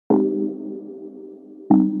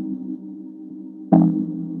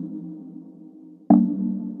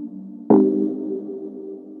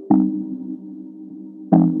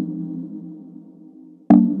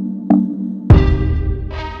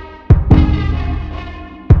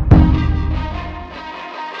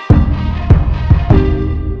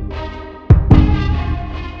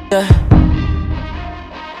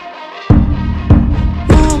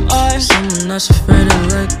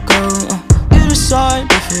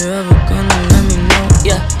you ever gonna let me know.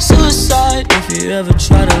 Yeah, suicide if you ever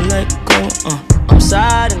try to let go. I'm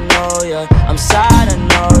sad, I know, yeah. I'm sad, I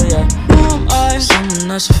know, yeah. Who am I? Someone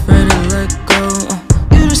that's afraid to let go.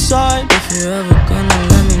 You decide if you ever gonna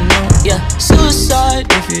let me know. Yeah, suicide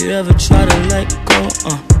if you ever try to let go.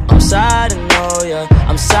 I'm sad, I know, yeah.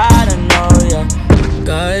 I'm sad, I know, yeah.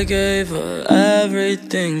 I gave her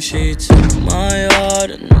everything. She took my heart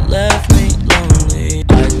and left me lonely.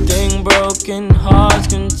 I think broken hearts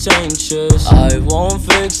contagious. I won't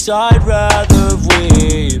fix, I'd rather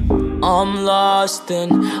weep. I'm lost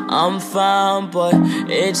and I'm found, but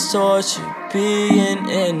it's torture being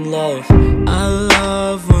in love. I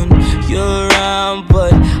love when you're around,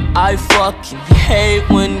 but I fucking hate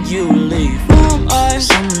when you leave. Who am I?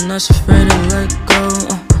 Someone that's afraid to let go.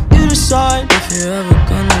 You decide if you ever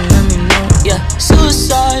gonna let me know. Yeah,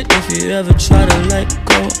 suicide if you ever try to let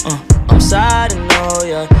go. I'm sad, I know,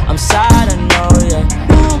 yeah. I'm sad, I know, yeah.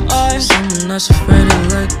 Who am I? Someone that's afraid to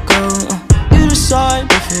let go. You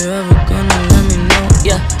decide if you ever gonna let me know.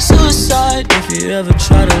 Yeah, suicide if you ever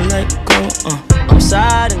try to let go. I'm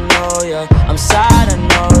sad, I know, yeah. I'm sad, I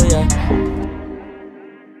know, yeah.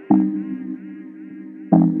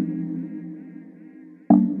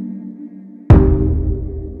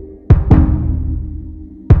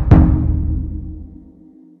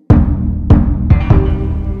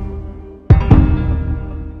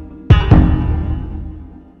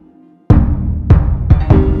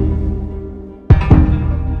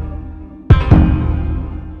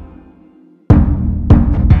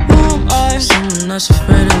 Someone that's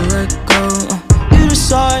afraid to let go. You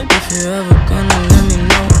decide if you ever gonna let me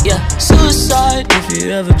know. Yeah, suicide if you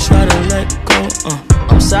ever try to let go.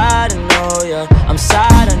 I'm sad, I know, yeah. I'm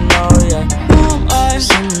sad, I know, yeah. Who am I?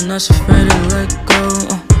 Someone that's afraid to let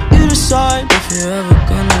go. You decide if you ever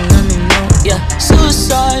gonna let me know. Yeah,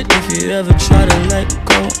 suicide if you ever try to let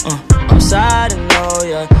go. I'm sad, I know,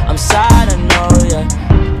 yeah. I'm sad, I know, yeah.